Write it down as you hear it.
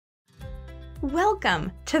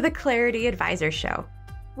Welcome to the Clarity Advisor Show,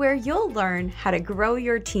 where you'll learn how to grow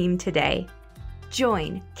your team today.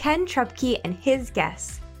 Join Ken Trupke and his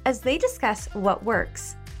guests as they discuss what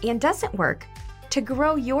works and doesn't work to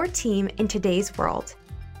grow your team in today's world.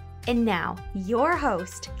 And now, your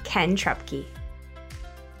host, Ken Trupke.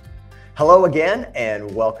 Hello again,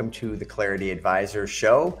 and welcome to the Clarity Advisor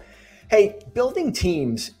Show. Hey, building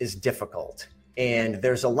teams is difficult, and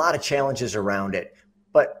there's a lot of challenges around it.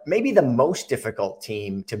 But maybe the most difficult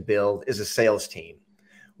team to build is a sales team.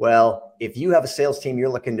 Well, if you have a sales team you're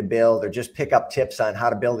looking to build or just pick up tips on how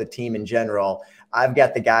to build a team in general, I've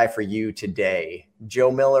got the guy for you today.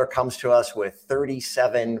 Joe Miller comes to us with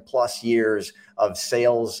 37 plus years of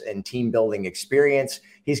sales and team building experience.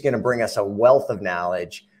 He's going to bring us a wealth of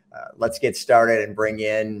knowledge. Let's get started and bring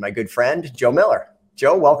in my good friend, Joe Miller.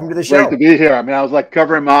 Joe, welcome to the show. Great to be here. I mean, I was like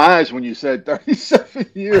covering my eyes when you said 37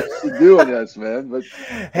 years of doing this, man. But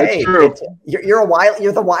hey, you're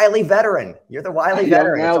the wily veteran. You're the wily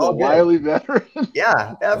veteran. Now the wily veteran.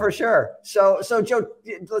 Yeah, for sure. So Joe,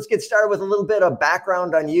 let's get started with a little bit of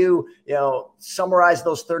background on you. You know, summarize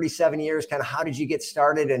those 37 years. Kind of how did you get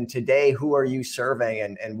started, and today, who are you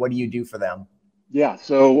serving, and what do you do for them? Yeah.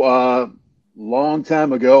 So long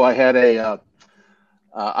time ago, I had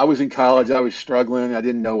I was in college. I was struggling. I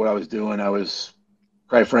didn't know what I was doing. I was,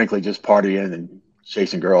 quite frankly, just partying and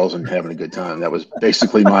chasing girls and having a good time. That was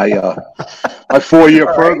basically my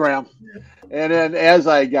 4-year program. And then as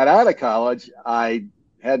I got out of college, I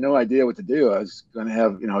had no idea what to do. I was going to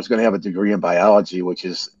have a degree in biology, which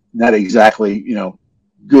is not exactly,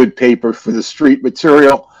 good paper for the street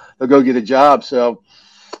material to go get a job. So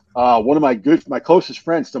one of my closest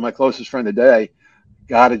friends, still my closest friend today,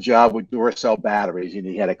 got a job with Duracell batteries, and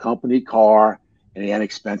he had a company car and he had an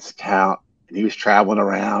expense account and he was traveling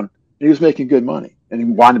around and he was making good money and he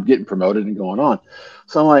wound up getting promoted and going on.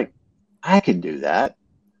 So I'm like, I can do that.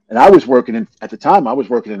 And I was working in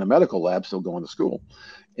a medical lab, still going to school.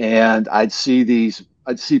 And I'd see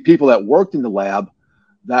people that worked in the lab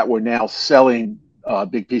that were now selling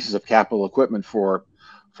big pieces of capital equipment for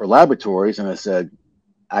laboratories. And I said,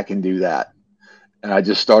 I can do that. And I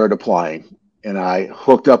just started applying. And I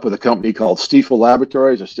hooked up with a company called Stiefel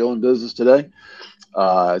Laboratories. They're still in business today. It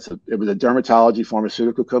was a dermatology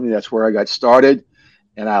pharmaceutical company. That's where I got started.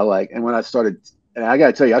 And when I started, and I got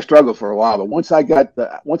to tell you, I struggled for a while, but once I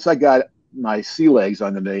got my sea legs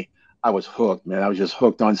under me, I was hooked, man. I was just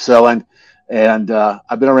hooked on selling. And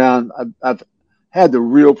I've been around. I've had the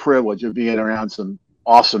real privilege of being around some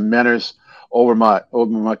awesome mentors over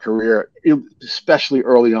my career, especially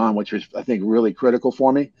early on, which was, I think, really critical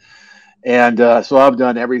for me. And so I've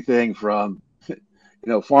done everything from,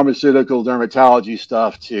 pharmaceutical dermatology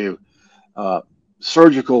stuff to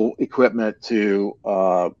surgical equipment to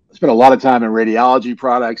spent a lot of time in radiology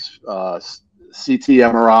products, CT,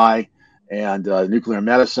 MRI, and nuclear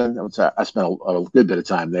medicine. I spent a good bit of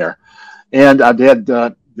time there. And I've had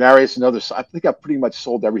various and others. I think I pretty much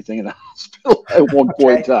sold everything in the hospital at one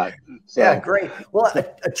point in time. So, yeah, great. Well,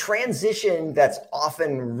 a transition that's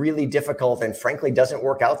often really difficult and frankly doesn't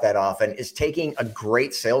work out that often is taking a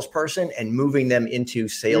great salesperson and moving them into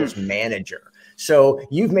sales manager. So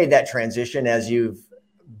you've made that transition as you've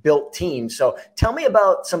built teams. So tell me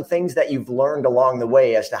about some things that you've learned along the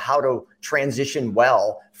way as to how to transition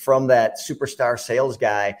well from that superstar sales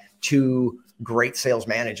guy to great sales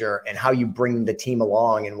manager, and how you bring the team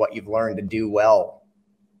along and what you've learned to do well.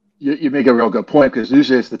 You make a real good point, because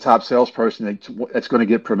usually it's the top salesperson that's going to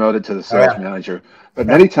get promoted to the sales manager. But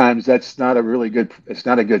many times it's not a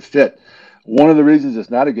good fit. One of the reasons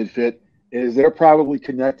it's not a good fit is they're probably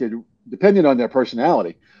connected, depending on their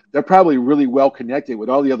personality, they're probably really well connected with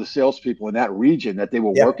all the other salespeople in that region that they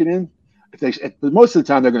were working in. But most of the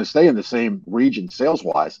time they're going to stay in the same region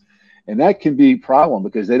sales-wise. And that can be a problem,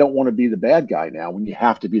 because they don't want to be the bad guy now when you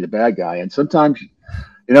have to be the bad guy. And sometimes,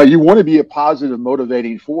 you want to be a positive,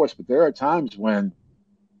 motivating force, but there are times when,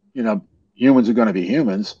 humans are going to be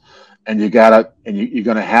humans, and you're going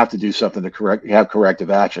to have to do something to have corrective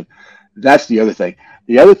action. That's the other thing.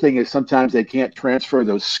 The other thing is sometimes they can't transfer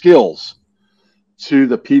those skills to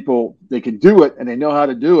the people. They can do it and they know how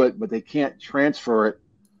to do it, but they can't transfer it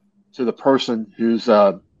to the person who's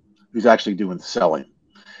actually doing the selling.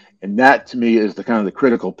 And that, to me, is the kind of the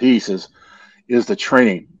critical piece is the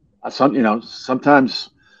training. Sometimes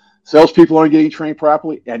salespeople aren't getting trained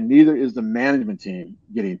properly, and neither is the management team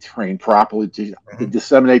getting trained properly to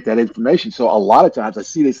disseminate that information. So a lot of times, I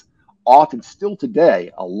see this often still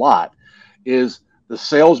today, a lot, is the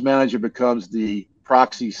sales manager becomes the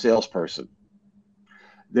proxy salesperson.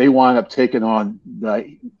 They wind up taking on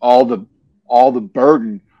all the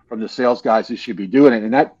burden from the sales guys who should be doing it.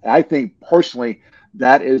 And that, I think personally,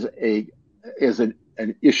 that is an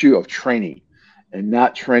issue of training and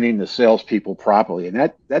not training the salespeople properly.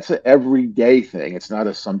 And that's an everyday thing. It's not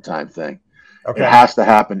a sometime thing. Okay. It has to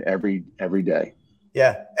happen every day.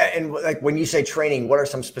 Yeah. And like when you say training, what are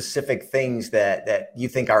some specific things that you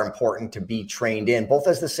think are important to be trained in, both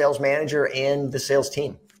as the sales manager and the sales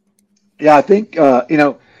team? Yeah, I think,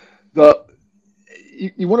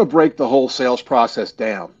 you want to break the whole sales process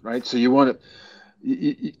down, right? So you want to,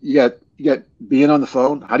 you got being on the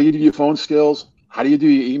phone. How do you do your phone skills? How do you do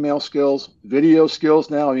your email skills? Video skills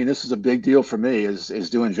now. I mean, this is a big deal for me is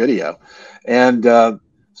doing video. And so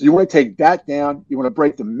you want to take that down. You want to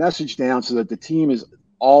break the message down so that the team is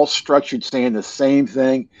all structured saying the same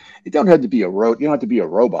thing. You don't have to be a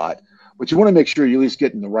robot, but you want to make sure you're at least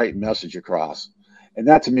getting the right message across. And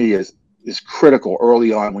that to me is critical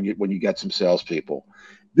early on when you get some salespeople.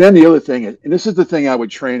 Then the other thing is, and this is the thing I would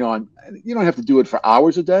train on, you don't have to do it for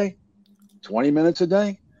hours a day, 20 minutes a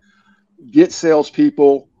day. Get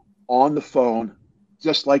salespeople on the phone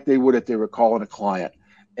just like they would if they were calling a client,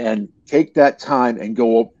 and take that time and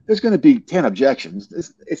go. There's going to be 10 objections.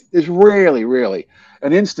 There's rarely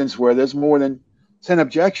an instance where there's more than 10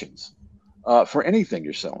 objections for anything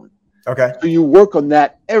you're selling. Okay. So you work on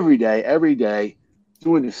that every day,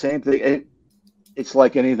 doing the same thing. And it's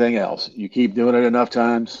like anything else. You keep doing it enough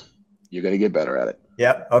times, you're going to get better at it.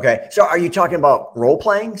 Yep. Okay. So are you talking about role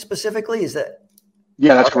playing specifically? Is that?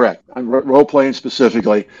 Yeah, that's correct. I'm role playing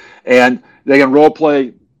specifically, and they can role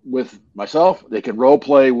play with myself. They can role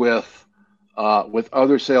play with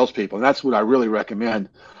other salespeople, and that's what I really recommend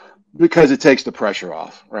because it takes the pressure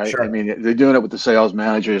off, right? Sure. I mean, they're doing it with the sales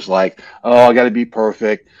managers, like, oh, I got to be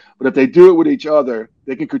perfect. But if they do it with each other,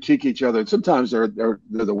 they can critique each other, and sometimes they're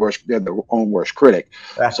the worst. They're their own worst critic.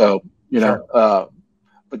 So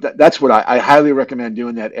but that's what I highly recommend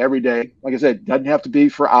doing that every day. Like I said, it doesn't have to be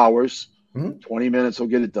for hours. 20 minutes will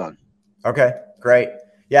get it done. Okay, great.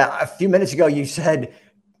 Yeah, a few minutes ago you said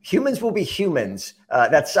humans will be humans.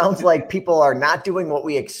 That sounds like people are not doing what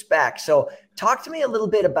we expect. So talk to me a little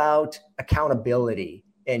bit about accountability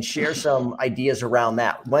and share some ideas around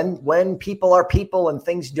that. When people are people and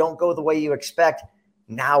things don't go the way you expect,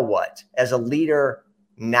 now what? As a leader,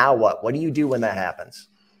 now what? What do you do when that happens?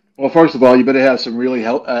 Well, first of all, you better have some really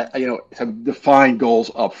some defined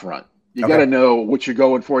goals up front. You got to know what you're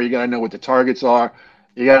going for. You got to know what the targets are.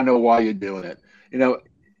 You got to know why you're doing it.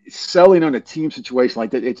 Selling on a team situation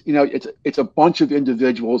like that, it's a bunch of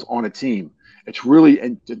individuals on a team. It's really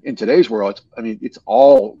in today's world. It's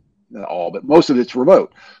all, not all, but most of it's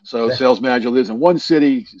remote. So sales manager lives in one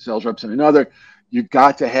city, sales reps in another. You've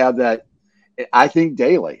got to have that. I think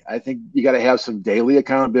daily. I think you got to have some daily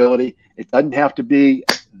accountability. It doesn't have to be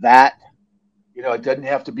that. It doesn't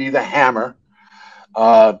have to be the hammer.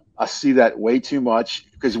 I see that way too much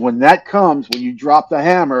because when that comes, when you drop the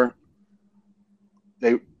hammer,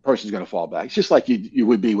 the person's going to fall back. It's just like you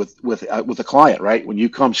would be with a client, right? When you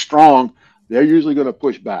come strong, they're usually going to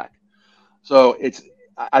push back. So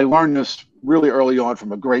I learned this really early on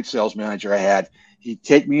from a great sales manager I had. He'd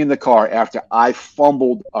take me in the car after I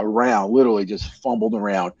fumbled around, literally just fumbled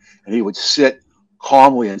around, and he would sit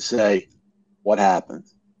calmly and say, "What happened?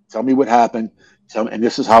 Tell me what happened. And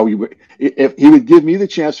this is how if he would give me the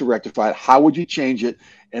chance to rectify it, how would you change it?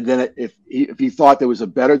 And then if he thought there was a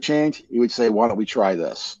better change, he would say, why don't we try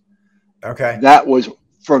this? Okay. That was,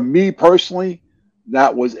 for me personally,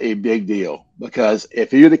 that was a big deal because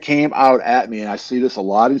if he would have came out at me, and I see this a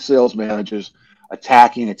lot in sales managers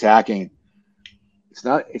attacking, it's not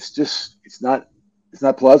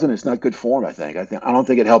pleasant. It's not good form. I don't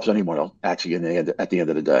think it helps anyone else actually at the end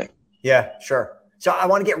of the day. Yeah, sure. So I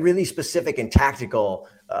want to get really specific and tactical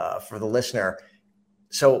for the listener.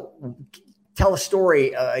 So tell a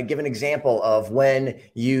story, give an example of when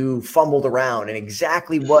you fumbled around and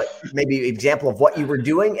exactly maybe example of what you were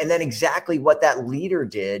doing and then exactly what that leader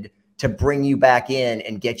did to bring you back in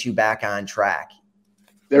and get you back on track.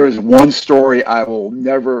 There is one story I will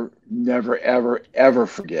never, ever, ever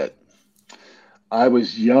forget. I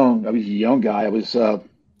was young. I was a young guy. I was probably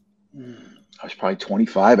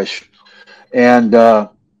 25-ish. And I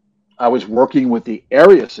was working with the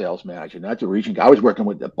area sales manager, not the region guy. I was working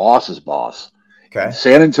with the boss's boss. Okay. In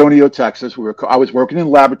San Antonio, Texas. I was working in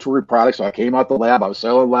laboratory products. So I came out the lab. I was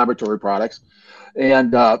selling laboratory products.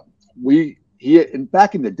 And back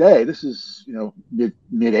in the day, this is, mid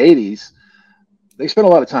 80s, they spent a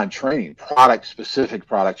lot of time training, specific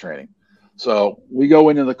product training. So we go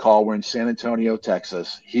into the call. We're in San Antonio,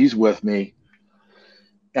 Texas. He's with me.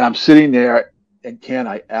 And I'm sitting there. And Ken,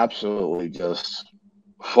 I absolutely just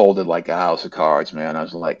folded like a house of cards, man. I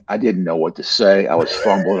was like, I didn't know what to say. I was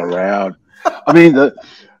fumbling around. I mean,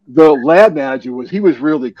 the lab manager he was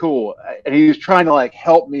really cool, and he was trying to like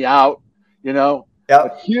help me out, you know.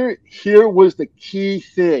 But Yep. here was the key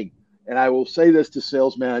thing, and I will say this to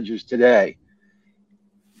sales managers today.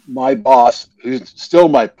 My boss, who's still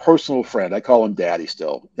my personal friend, I call him Daddy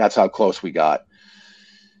still. That's how close we got.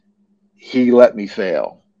 He let me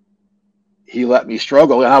fail. He let me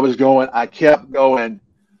struggle, and I kept going.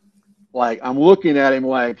 Like I'm looking at him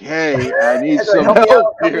like, hey, I need some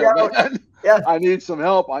help here, man. Yeah. I need some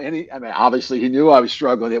help. I mean, obviously he knew I was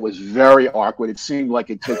struggling. It was very awkward. It seemed like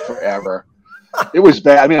it took forever. It was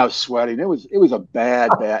bad. I mean, I was sweating. It was a bad.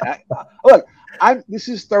 Look, this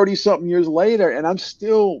is 30 something years later, and I'm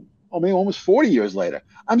still, almost 40 years later.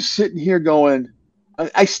 I'm sitting here going,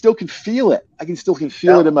 I still can feel it. I can still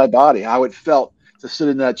feel it in my body, how it felt to sit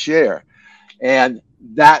in that chair. And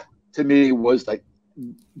that to me was like,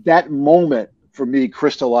 that moment for me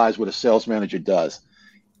crystallized what a sales manager does.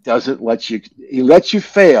 He lets you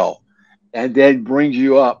fail and then brings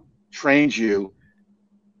you up, trains you,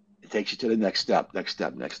 and takes you to the next step.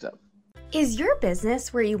 Is your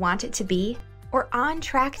business where you want it to be or on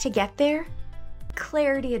track to get there?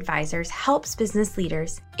 Clarity Advisors helps business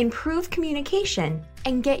leaders improve communication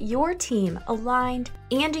and get your team aligned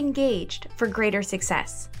and engaged for greater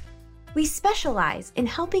success. We specialize in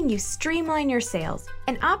helping you streamline your sales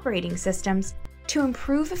and operating systems to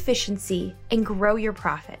improve efficiency and grow your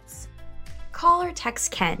profits. Call or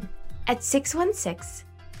text Ken at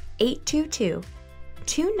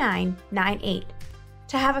 616-822-2998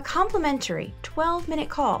 to have a complimentary 12-minute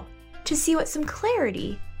call to see what some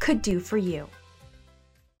clarity could do for you.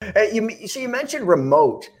 So you mentioned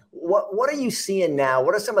remote. What are you seeing now?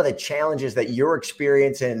 What are some of the challenges that you're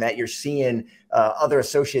experiencing and that you're seeing other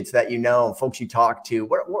associates that you know and folks you talk to?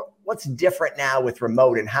 What's different now with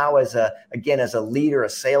remote, and how, as a leader, a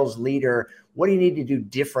sales leader, what do you need to do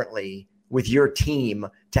differently with your team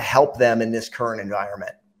to help them in this current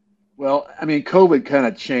environment? Well, I mean, COVID kind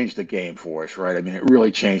of changed the game for us, right? I mean, it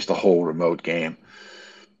really changed the whole remote game.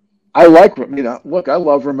 I love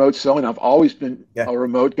remote selling. I've always been a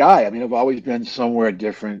remote guy. I mean, I've always been somewhere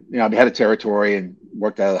different. I've had a territory and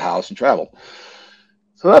worked out of the house and traveled.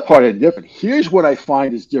 So that part is different. Here's what I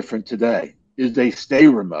find is different today is they stay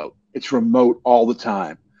remote. It's remote all the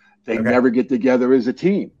time. They never get together as a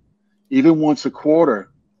team, even once a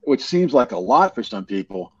quarter, which seems like a lot for some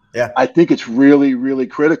people. Yeah. I think it's really, really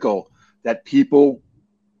critical that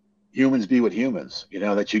humans be with humans,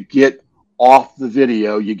 that you get off the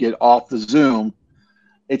video, you get off the Zoom.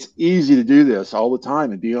 It's easy to do this all the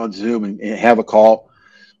time and be on Zoom and have a call.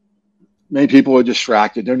 Many people are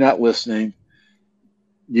distracted. They're not listening.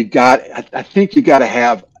 I think you got to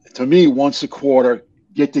have, to me, once a quarter,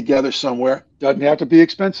 get together somewhere. Doesn't have to be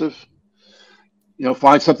expensive.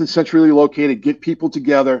 Find something centrally located, get people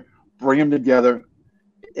together, bring them together,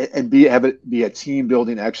 and be a team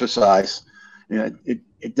building exercise.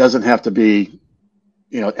 It doesn't have to be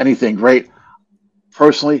anything great.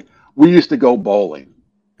 Personally, we used to go bowling.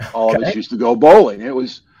 All of us used to go bowling. It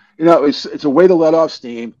was, it's a way to let off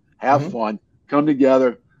steam, have fun, come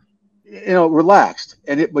together, relaxed,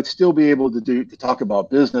 but still be able to talk about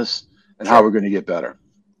business and how we're going to get better.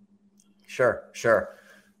 Sure.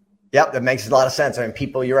 Yep, that makes a lot of sense. I mean,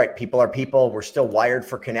 you're right. People are people. We're still wired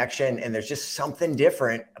for connection, and there's just something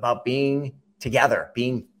different about being together,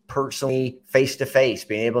 being personally face to face,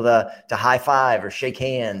 being able to high five or shake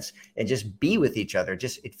hands and just be with each other.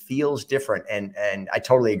 It feels different. And I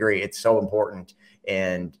totally agree. It's so important,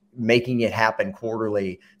 and making it happen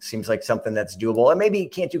quarterly seems like something that's doable. And maybe you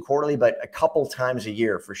can't do quarterly, but a couple times a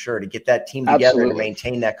year for sure, to get that team together and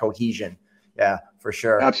maintain that cohesion. Yeah, for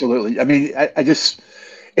sure. Absolutely. I mean,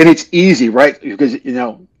 and it's easy, right? Because,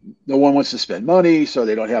 no one wants to spend money, so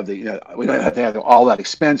they don't have we don't have to have all that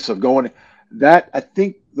expense of going. That, I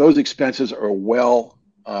think those expenses are well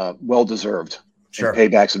deserved. Sure. And pay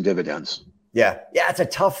back some dividends. Yeah. It's a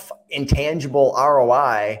tough intangible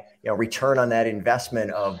ROI, return on that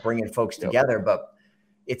investment of bringing folks together, but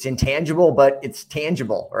it's intangible, but it's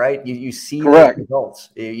tangible, right? You see the results,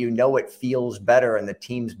 it feels better and the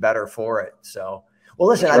team's better for it. So, well,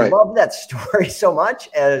 listen, I love that story so much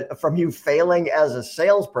from you failing as a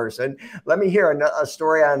salesperson. Let me hear a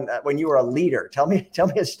story on when you were a leader. Tell me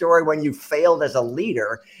a story when you failed as a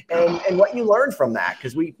leader and what you learned from that.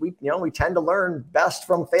 Because we tend to learn best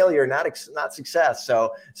from failure, not success.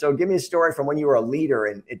 So give me a story from when you were a leader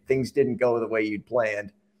and things didn't go the way you'd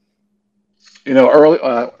planned.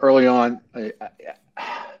 Early on,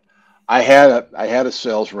 I had a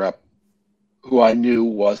sales rep who I knew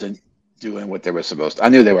wasn't doing what they were supposed to. I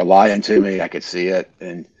knew they were lying to me. I could see it.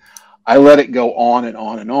 And I let it go on and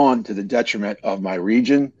on and on to the detriment of my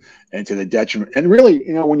region and to the detriment. And really,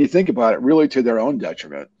 when you think about it, really to their own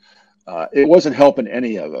detriment. It wasn't helping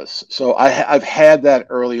any of us. So I've had that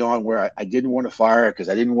early on where I didn't want to fire because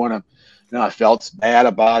I didn't want to, I felt bad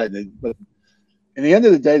about it. But at the end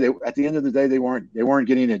of the day, they weren't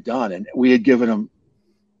getting it done. And we had given them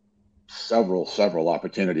several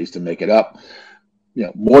opportunities to make it up.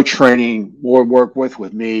 More training, more work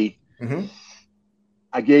with me. Mm-hmm.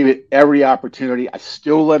 I gave it every opportunity. I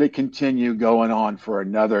still let it continue going on for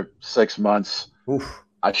another 6 months. Oof.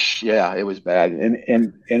 It was bad,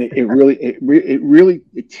 and it really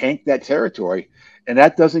tanked that territory, and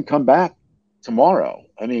that doesn't come back tomorrow.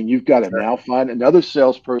 I mean, you've got to now find another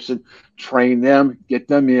salesperson, train them, get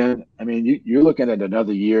them in. I mean, you're looking at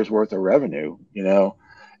another year's worth of revenue,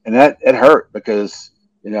 and that it hurt because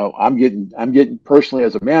I'm getting personally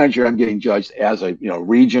as a manager, I'm getting judged as a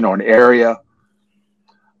region or an area.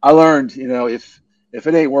 I learned, if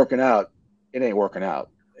it ain't working out, it ain't working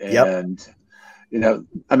out, and.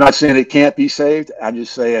 I'm not saying it can't be saved. I'm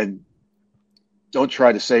just saying, don't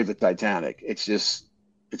try to save the Titanic. It's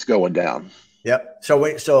going down. Yep.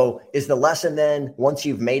 So is the lesson then, once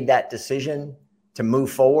you've made that decision to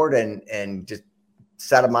move forward and just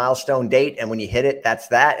set a milestone date, and when you hit it, that's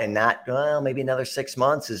that, and not, maybe another 6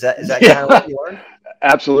 months? Is that kind of what you learned?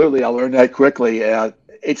 Absolutely. I learned that quickly. I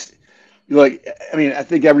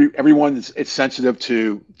think everyone is sensitive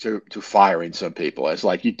to firing some people. It's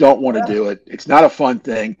like, you don't want to do it. It's not a fun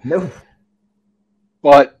thing. No.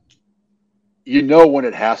 But when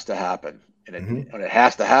it has to happen. And when it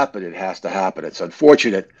has to happen, it has to happen. It's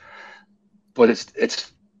unfortunate, but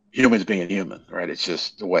it's humans being human, right? It's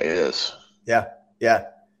just the way it is. Yeah. Yeah.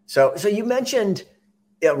 So you mentioned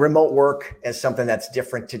remote work as something that's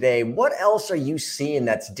different today. What else are you seeing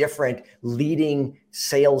that's different leading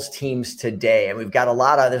sales teams today? And we've got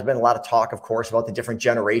there's been a lot of talk, of course, about the different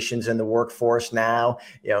generations in the workforce now.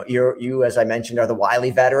 You, as I mentioned, are the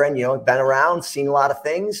wily veteran, been around, seen a lot of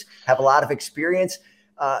things, have a lot of experience.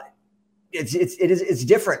 It's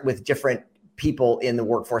different with different people in the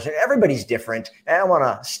workforce, and everybody's different. I don't want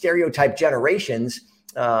to stereotype generations,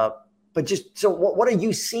 but just so what are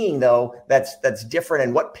you seeing though that's different,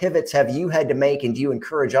 and what pivots have you had to make, and do you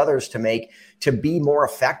encourage others to make to be more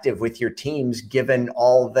effective with your teams given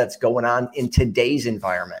all that's going on in today's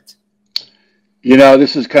environment?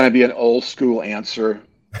 This is kind of be an old school answer.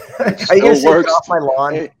 It still works. Off my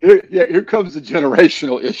lawn. Here comes the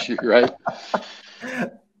generational issue, right?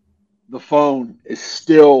 The phone is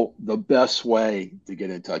still the best way to get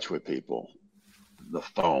in touch with people. The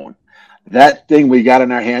phone. That thing we got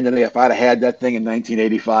in our hand today, if I'd have had that thing in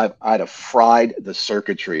 1985, I'd have fried the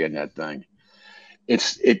circuitry in that thing.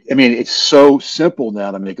 It's so simple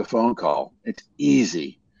now to make a phone call. It's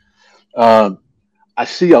easy. I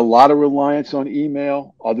see a lot of reliance on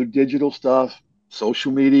email, other digital stuff,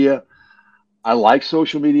 social media. I like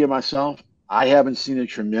social media myself. I haven't seen a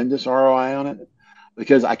tremendous ROI on it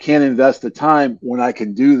because I can't invest the time when I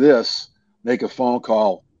can do this, make a phone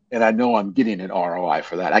call, and I know I'm getting an ROI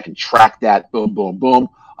for that. I can track that, boom, boom, boom.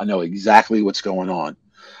 I know exactly what's going on.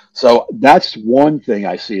 So that's one thing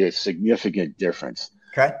I see a significant difference.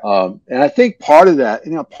 Okay. And I think part of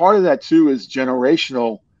that too is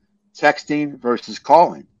generational texting versus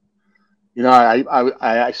calling.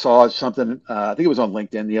 I saw something, I think it was on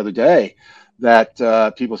LinkedIn the other day, that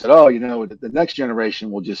people said, the next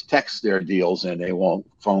generation will just text their deals and they won't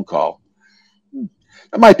phone call.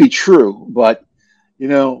 That might be true, but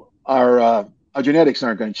our genetics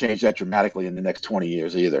aren't going to change that dramatically in the next 20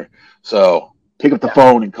 years either. So pick up the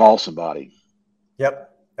phone and call somebody. Yep.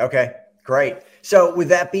 Okay, great. So would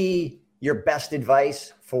that be your best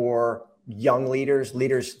advice for young leaders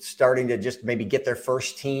starting to just maybe get their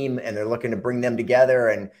first team and they're looking to bring them together?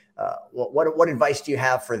 And what advice do you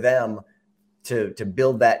have for them to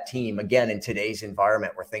build that team again in today's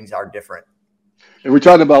environment where things are different? And we're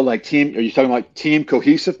talking about are you talking about team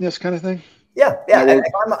cohesiveness kind of thing? Yeah.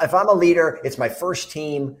 If I'm a leader, it's my first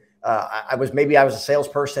team. I was a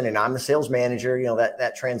salesperson and I'm the sales manager,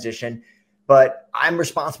 that transition, but I'm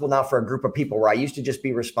responsible now for a group of people where I used to just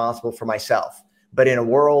be responsible for myself. But in a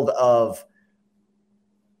world of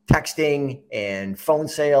texting and phone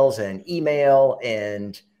sales and email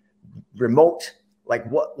and remote, like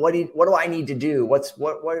what do I need to do? What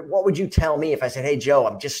would you tell me if I said, hey, Joe,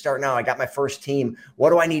 I'm just starting out. I got my first team. What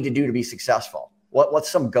do I need to do to be successful?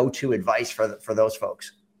 What's some go-to advice for those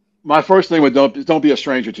folks? My first thing would don't be a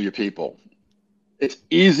stranger to your people. It's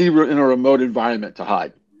easy in a remote environment to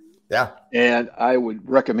hide. Yeah. And I would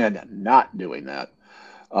recommend not doing that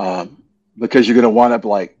because you're going to wind up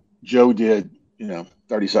like Joe did,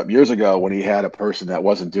 30 something years ago when he had a person that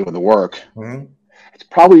wasn't doing the work. Mm-hmm. It's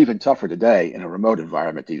probably even tougher today in a remote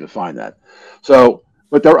environment to even find that. So,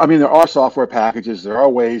 but there are software packages. There are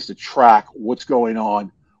ways to track what's going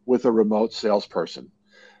on with a remote salesperson.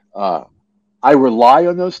 I rely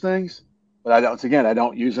on those things, but I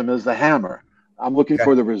don't use them as the hammer. I'm looking Okay.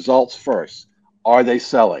 for the results first. Are they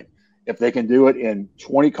selling? If they can do it in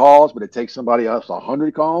 20 calls, but it takes somebody else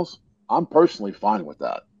 100 calls, I'm personally fine with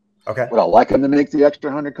that. Okay. Would I like them to make the extra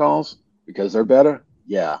 100 calls because they're better?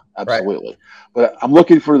 Yeah, Right. absolutely. But I'm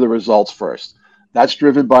looking for the results first. That's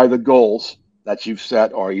driven by the goals that you've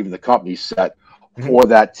set or even the company set for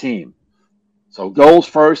that team. So goals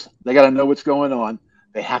first, they got to know what's going on.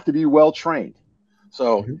 They have to be well trained.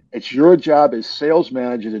 So it's your job as sales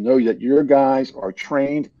manager to know that your guys are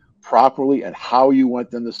trained properly and how you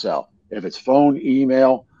want them to sell. If it's phone,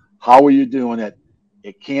 email, how are you doing it?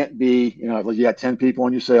 It can't be, if you got 10 people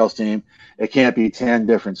on your sales team, it can't be 10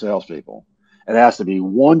 different salespeople. It has to be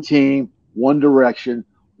one team, one direction,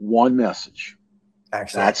 one message.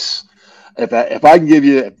 Excellent. That's if I can give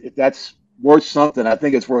you, if that's worth something, I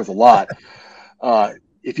think it's worth a lot.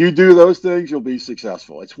 If you do those things, you'll be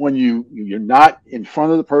successful. It's when you're not in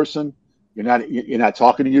front of the person, you're not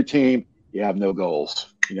talking to your team, you have no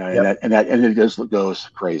goals. Yep. And it just goes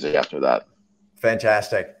crazy after that.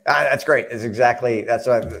 Fantastic. That's great. That's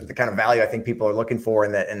the kind of value I think people are looking for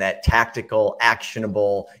in that tactical,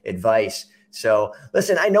 actionable advice. So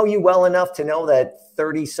listen, I know you well enough to know that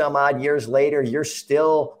 30 some odd years later, you're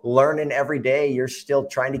still learning every day. You're still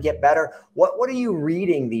trying to get better. What are you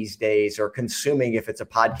reading these days or consuming, if it's a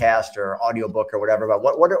podcast or audiobook or whatever?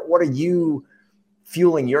 But what are you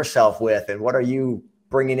fueling yourself with, and what are you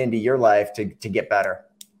bringing into your life to get better?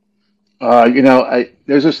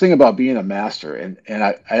 There's this thing about being a master, and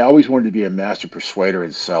I always wanted to be a master persuader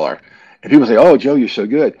and seller. And people say, "Oh, Joe, you're so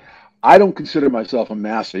good." I don't consider myself a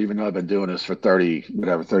master, even though I've been doing this for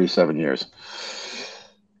 37 years.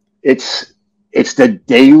 It's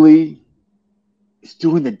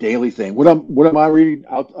doing the daily thing. What am I reading?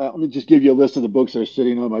 Let me just give you a list of the books that are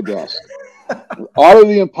sitting on my desk. Art of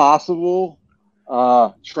the Impossible,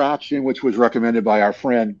 Traction, which was recommended by our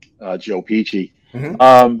friend Joe Peachy.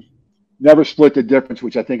 Never Split the Difference,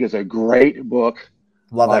 which I think is a great book.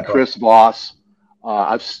 Love by that book. Chris Voss.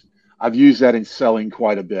 I've used that in selling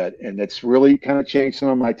quite a bit, and it's really kind of changed some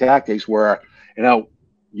of my tactics. Where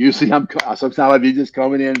usually sometimes I'd be just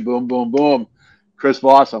coming in, boom, boom, boom. Chris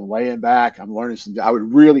Voss, I'm laying back, I'm learning some. I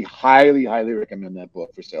would really highly, highly recommend that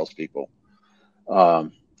book for salespeople. But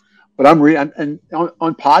I'm reading, and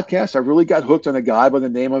on podcasts, I really got hooked on a guy by the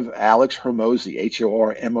name of Alex Hormozy,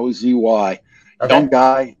 Hormozy. Okay. Young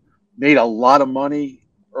guy, made a lot of money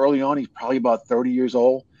early on. He's probably about 30 years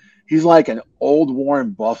old. He's like an old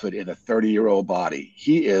Warren Buffett in a 30-year-old body.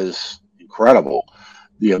 He is incredible.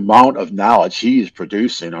 The amount of knowledge he is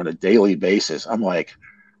producing on a daily basis. I'm like,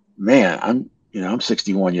 man, I'm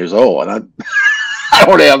 61 years old, and I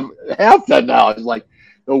don't have half that knowledge. Like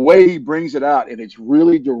the way he brings it out, and it's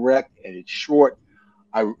really direct and it's short.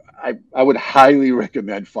 I would highly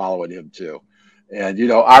recommend following him too. And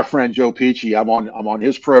our friend Joe Peachy, I'm on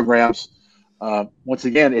his programs. Once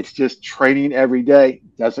again, it's just training every day.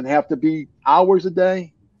 Doesn't have to be hours a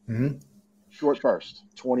day. Short burst,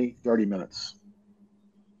 20, 30 minutes.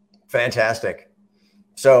 Fantastic.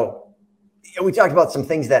 So we talked about some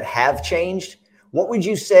things that have changed. What would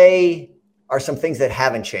you say are some things that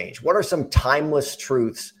haven't changed? What are some timeless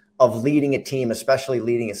truths of leading a team, especially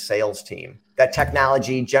leading a sales team? That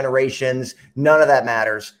technology, generations, none of that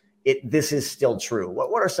matters. This is still true.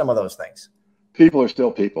 What are some of those things? People are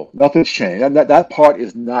still people. Nothing's changed. That part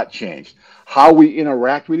is not changed. How we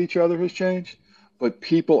interact with each other has changed, but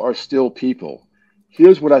people are still people.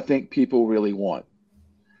 Here's what I think people really want.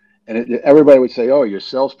 And everybody would say, "Oh, you're a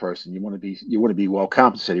salesperson. You want to be well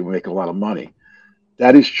compensated. You want to make a lot of money."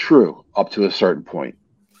 That is true up to a certain point.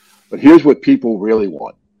 But here's what people really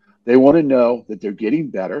want. They want to know that they're getting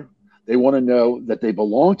better. They want to know that they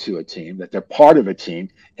belong to a team, that they're part of a team,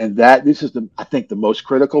 and that this is I think the most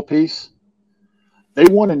critical piece. They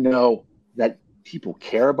want to know that people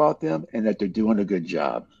care about them and that they're doing a good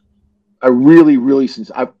job. I really, really,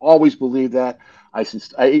 I've always believed that. I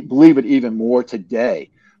believe it even more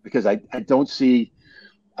today because I don't see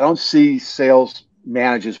sales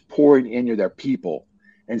managers pouring into their people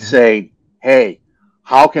and saying, "Hey,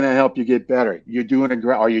 how can I help you get better? Are you doing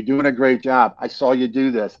a great job? I saw you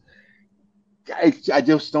do this." I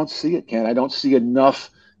just don't see it, Ken. I don't see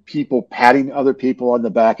enough people patting other people on the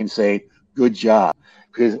back and saying, "Good job."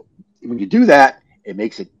 Because when you do that, it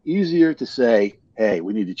makes it easier to say, "Hey,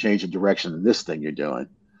 we need to change the direction of this thing you're doing."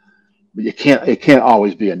 but it can't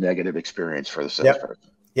always be a negative experience for the salesperson.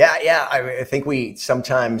 Yep. Yeah. I think we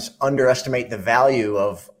sometimes underestimate the value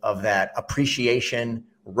of that appreciation,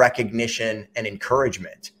 recognition, and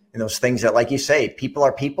encouragement. And those things that, like you say, people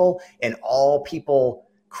are people, and all people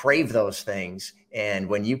crave those things. And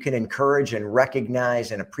when you can encourage and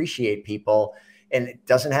recognize and appreciate people, and it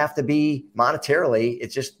doesn't have to be monetarily,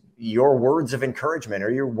 it's just your words of encouragement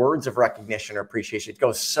or your words of recognition or appreciation. It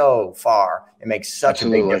goes so far. It makes such a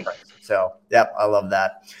big difference. So, yep, I love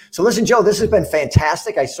that. So listen, Joe, this has been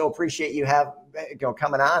fantastic. I so appreciate you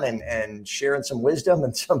coming on and sharing some wisdom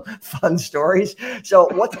and some fun stories. So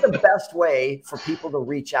what's the best way for people to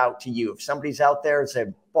reach out to you? If somebody's out there and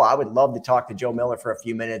said, boy, I would love to talk to Joe Miller for a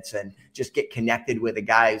few minutes and just get connected with a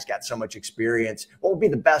guy who's got so much experience, what would be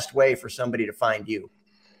the best way for somebody to find you?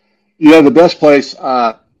 Yeah, the best place,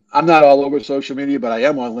 I'm not all over social media, but I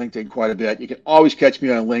am on LinkedIn quite a bit. You can always catch me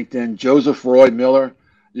on LinkedIn, Joseph Roy Miller.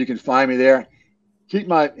 You can find me there. Here's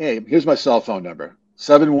my cell phone number,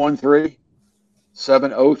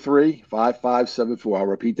 713-703-5574. I'll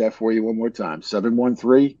repeat that for you one more time,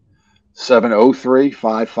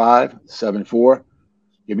 713-703-5574.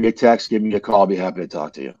 Give me a text, give me a call. I'll be happy to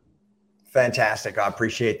talk to you. Fantastic. I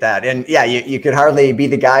appreciate that. And yeah, you could hardly be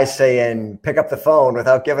the guy saying, pick up the phone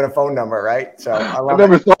without giving a phone number, right? So I've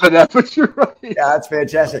never thought of that, but you're right. Yeah, that's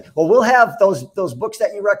fantastic. Well, we'll have those books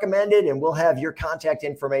that you recommended, and we'll have your contact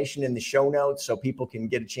information in the show notes so people can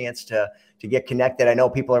get a chance to get connected. I know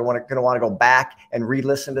people are going to want to go back and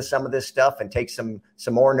re-listen to some of this stuff and take some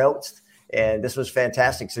more notes. And this was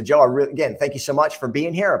fantastic. So, Joe, again, thank you so much for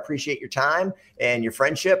being here. I appreciate your time and your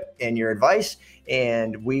friendship and your advice.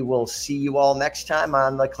 And we will see you all next time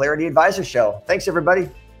on the Clarity Advisor Show. Thanks, everybody.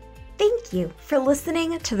 Thank you for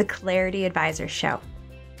listening to the Clarity Advisor Show.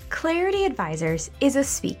 Clarity Advisors is a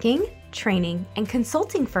speaking, training, and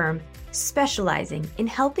consulting firm specializing in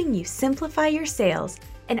helping you simplify your sales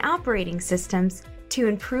and operating systems to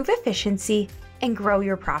improve efficiency and grow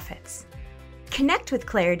your profits. Connect with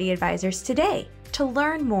Clarity Advisors today to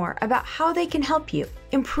learn more about how they can help you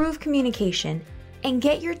improve communication and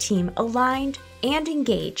get your team aligned and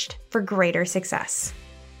engaged for greater success.